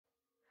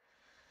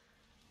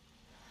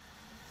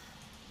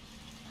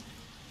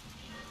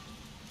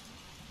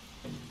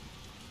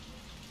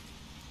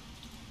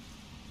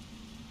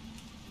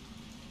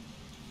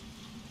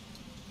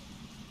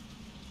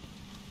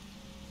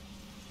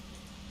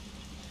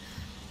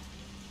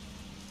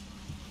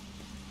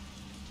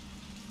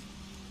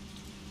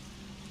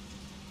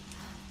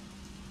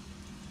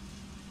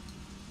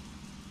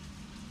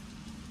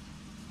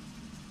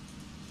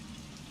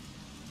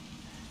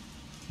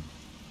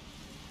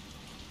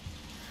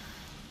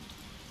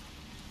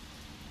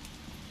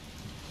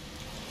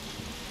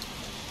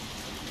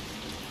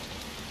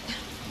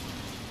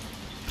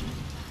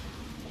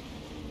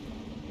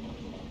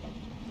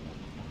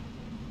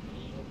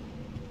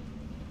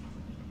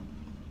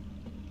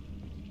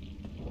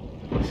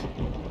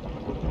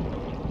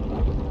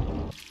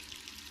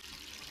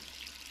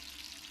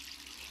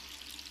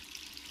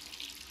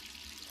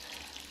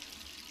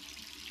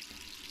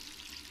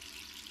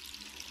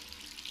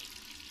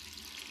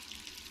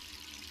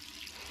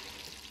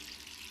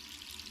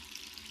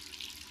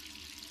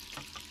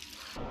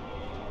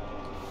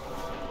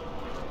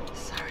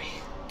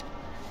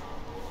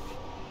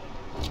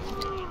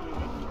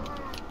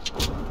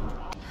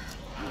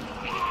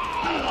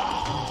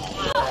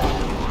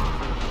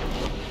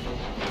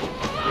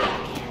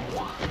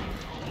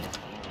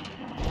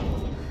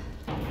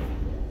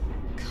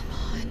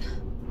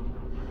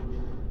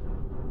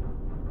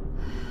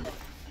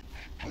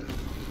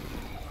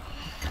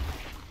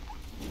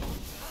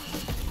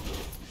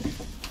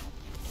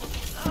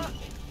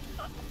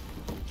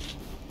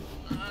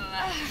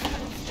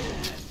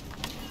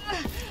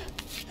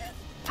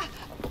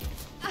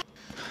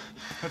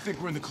think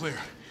we're in the clear.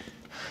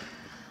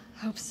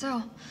 Hope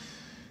so.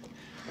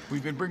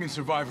 We've been bringing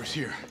survivors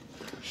here.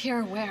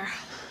 Here where?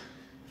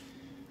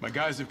 My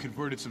guys have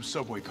converted some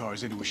subway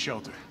cars into a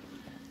shelter.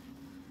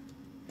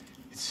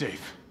 It's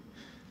safe.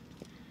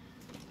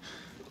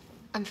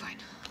 I'm fine.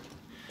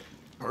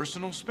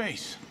 Personal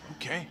space.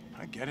 Okay,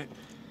 I get it.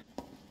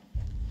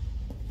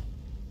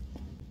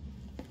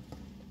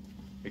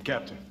 Hey,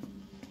 Captain.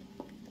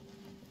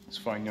 This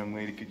fine young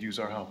lady could use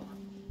our help.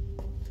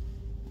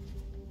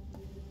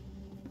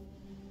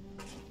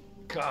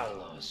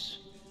 Carlos,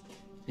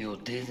 you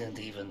didn't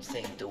even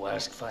think to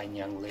ask fine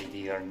young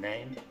lady her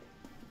name?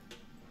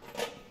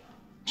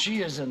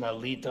 She is an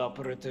elite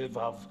operative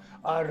of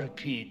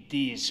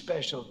RPD,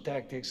 Special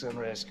Tactics and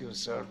Rescue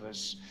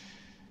Service.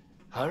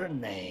 Her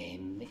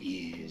name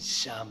is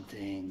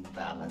something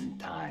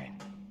Valentine.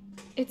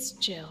 It's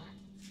Jill.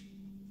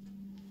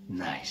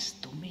 Nice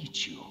to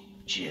meet you,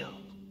 Jill.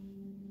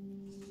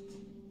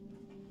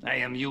 I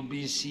am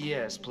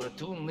UBCS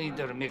Platoon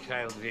Leader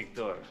Mikhail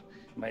Victor.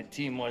 My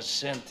team was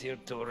sent here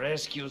to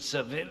rescue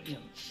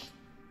civilians.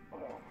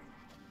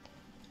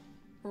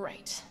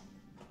 Right.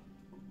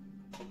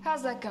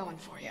 How's that going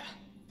for you?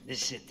 The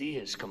city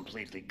is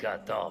completely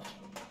cut off,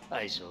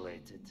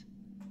 isolated.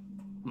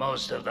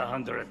 Most of the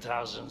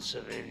 100,000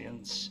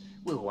 civilians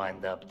will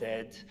wind up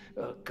dead.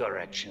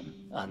 Correction,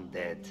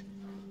 undead.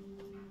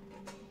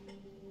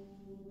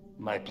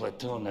 My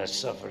platoon has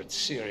suffered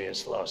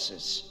serious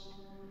losses.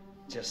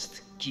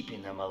 Just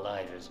keeping them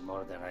alive is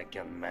more than I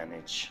can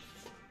manage.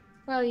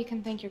 Well, you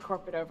can thank your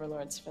corporate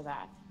overlords for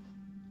that.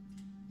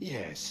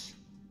 Yes.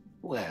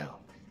 Well,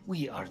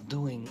 we are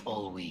doing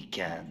all we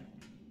can.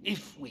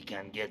 If we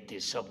can get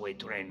this subway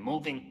train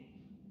moving,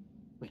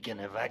 we can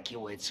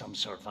evacuate some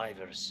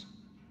survivors.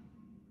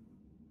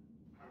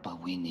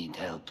 But we need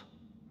help.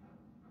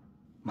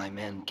 My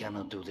men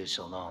cannot do this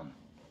alone.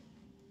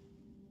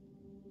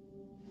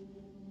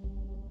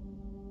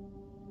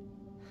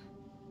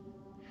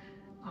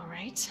 All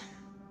right.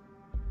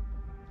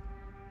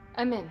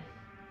 I'm in.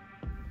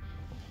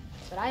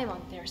 But I am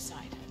on their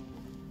side,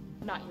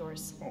 not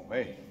yours. Oh,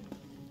 hey.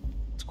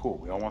 It's cool.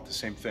 We all want the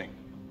same thing.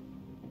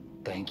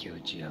 Thank you,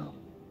 Jill.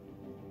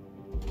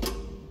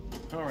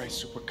 All right,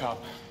 Super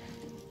Cop.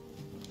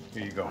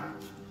 Here you go.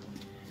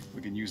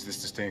 We can use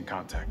this to stay in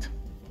contact.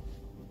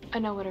 I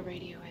know what a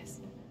radio is.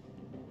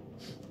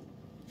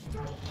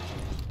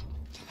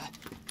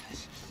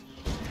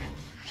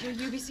 You're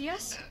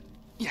UBCS?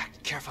 Yeah,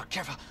 careful,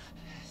 careful.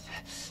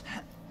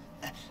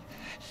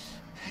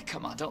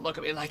 Come on, don't look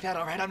at me like that,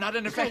 all right? I'm not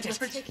an infected.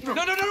 No,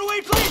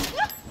 wait, please!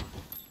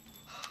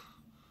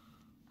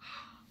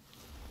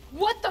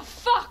 What the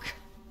fuck?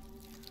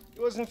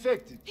 He was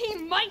infected. He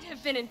might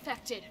have been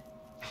infected.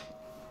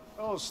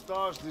 Oh,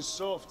 stars, this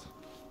soft.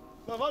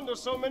 No wonder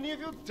so many of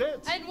you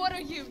dead. And what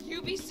are you,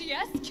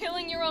 UBCS?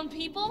 Killing your own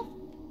people?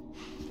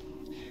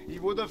 He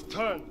would have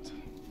turned.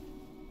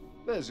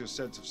 There's your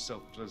sense of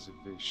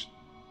self-preservation.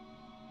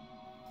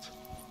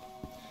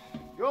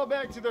 Go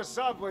back to the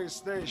subway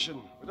station.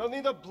 We don't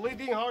need a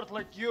bleeding heart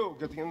like you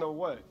getting in the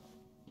way.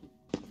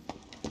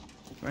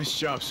 Nice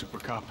job, Super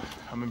Cop.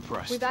 I'm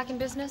impressed. We back in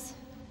business?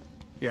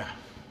 Yeah,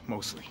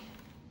 mostly.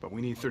 But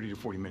we need 30 to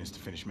 40 minutes to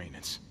finish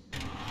maintenance.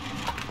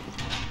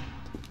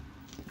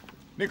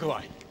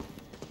 Nikolai,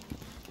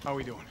 how are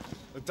we doing?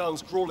 The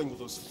town's crawling with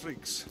those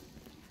freaks.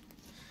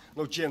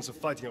 No chance of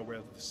fighting our way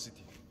out of the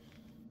city.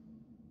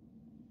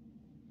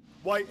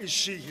 Why is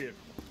she here?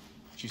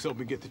 She's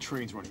helping get the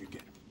trains running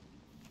again.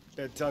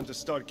 Bad time to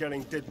start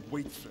carrying dead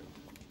weight, friend.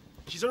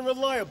 She's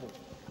unreliable.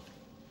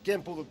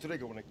 Can't pull the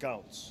trigger when it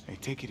counts. Hey,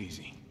 take it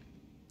easy.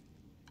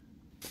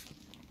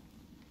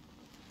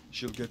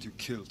 She'll get you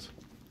killed.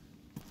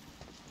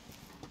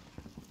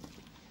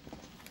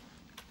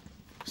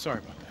 Sorry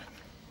about that.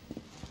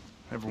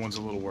 Everyone's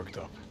a little worked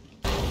up.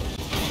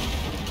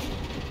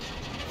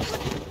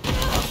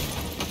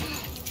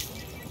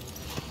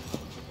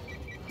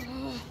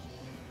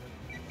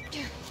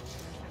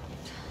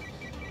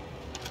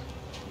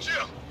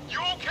 Jill, you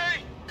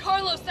okay?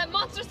 Carlos, that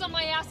monster's on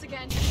my ass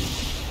again.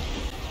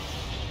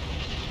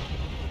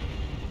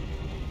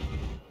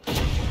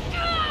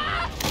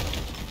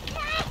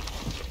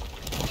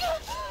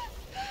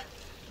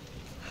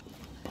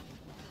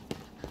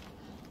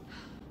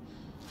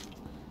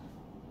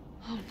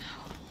 Oh no.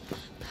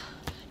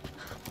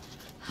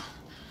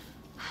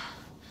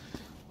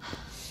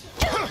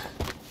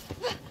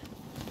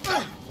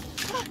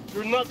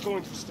 You're not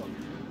going to stop.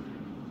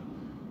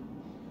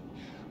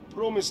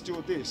 Promised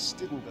you this,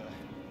 didn't I?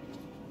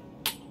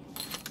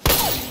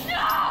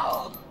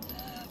 No!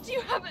 Do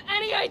you have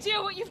any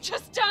idea what you've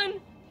just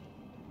done?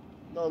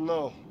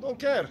 No, don't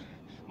care.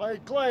 My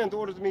client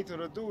ordered me to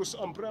reduce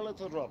umbrella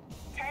to rubber.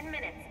 10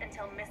 minutes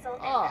until missile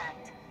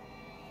impact.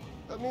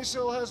 The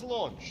missile has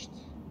launched.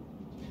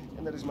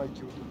 And that is my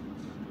cue to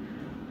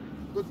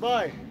leave.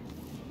 Goodbye,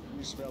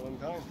 Miss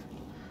Valentine.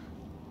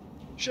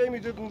 Shame you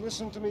didn't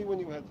listen to me when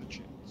you had the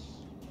chance.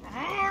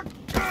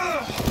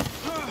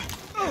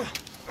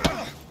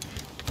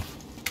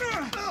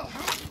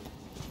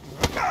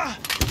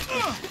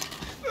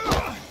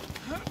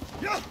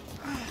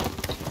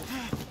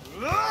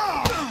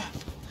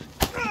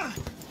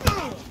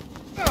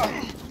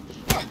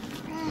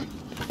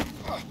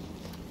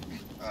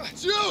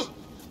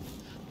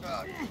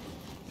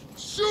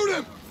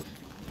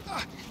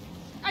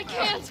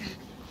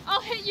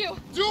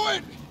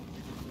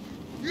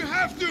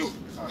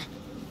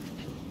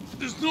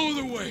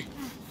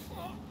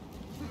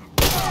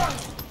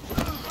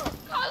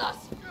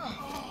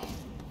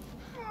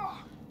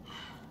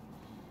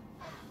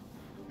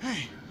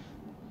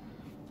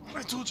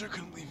 much I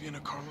couldn't leave you in a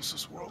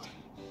Carlos's world.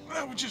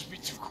 That would just be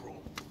too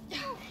cruel.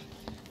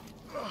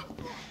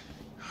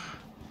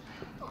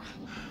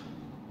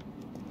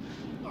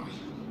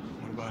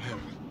 What about him?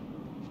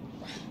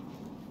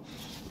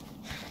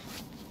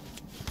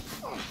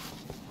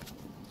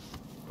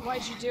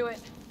 Why'd you do it?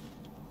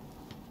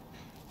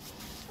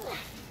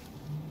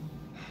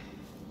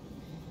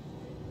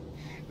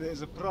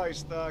 There's a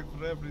price tag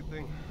for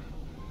everything.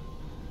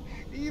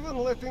 Even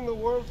letting the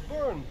world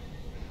burn.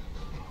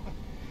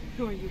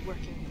 Who are you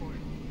working for?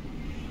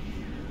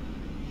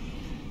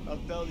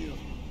 I'll tell you,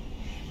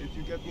 if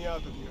you get me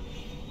out of here.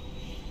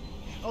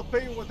 I'll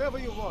pay you whatever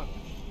you want.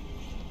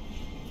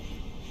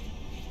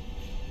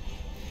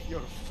 You're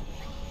a fool.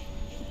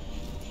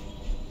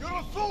 You're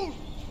a fool!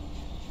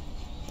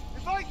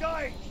 If I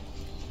die,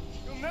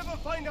 you'll never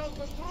find out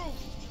the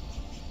truth.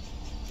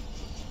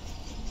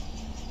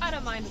 I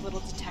don't mind a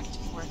little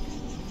detective work.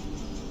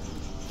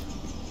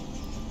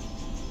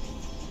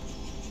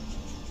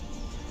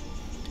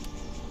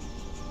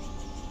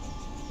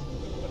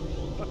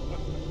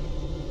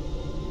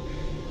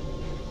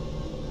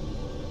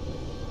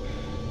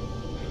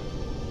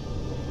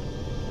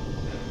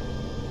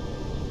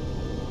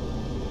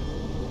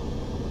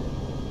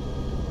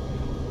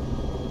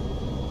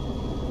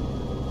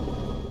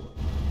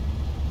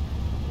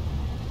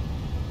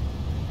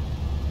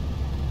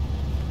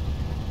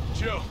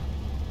 Joe,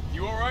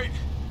 you all right?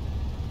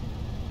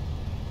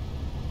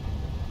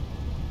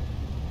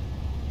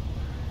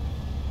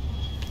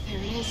 There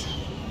it is.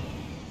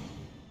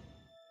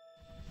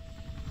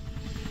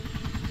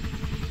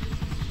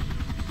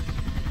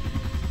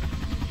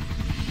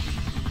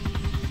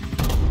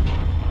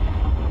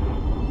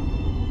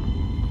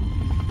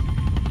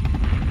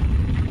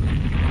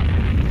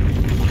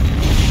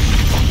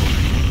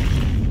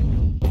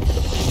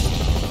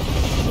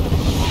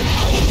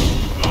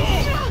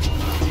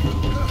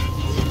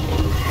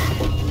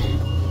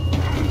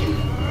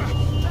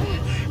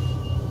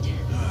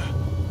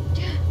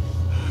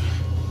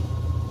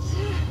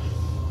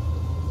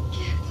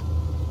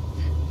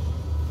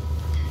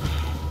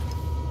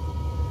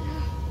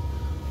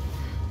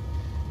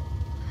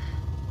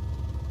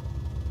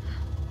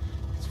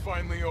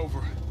 Finally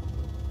over.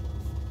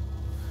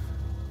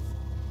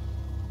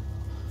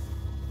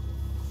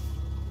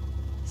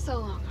 So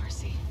long,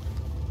 RC.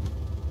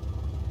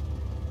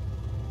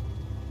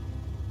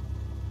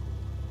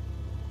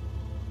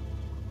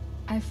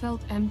 I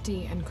felt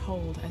empty and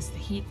cold as the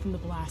heat from the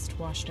blast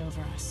washed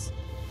over us.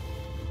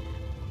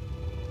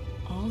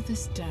 All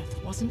this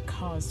death wasn't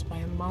caused by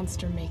a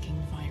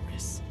monster-making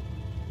virus.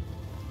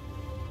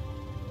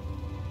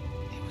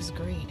 It was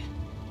greed.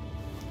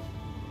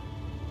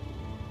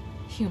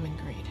 Human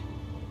greed.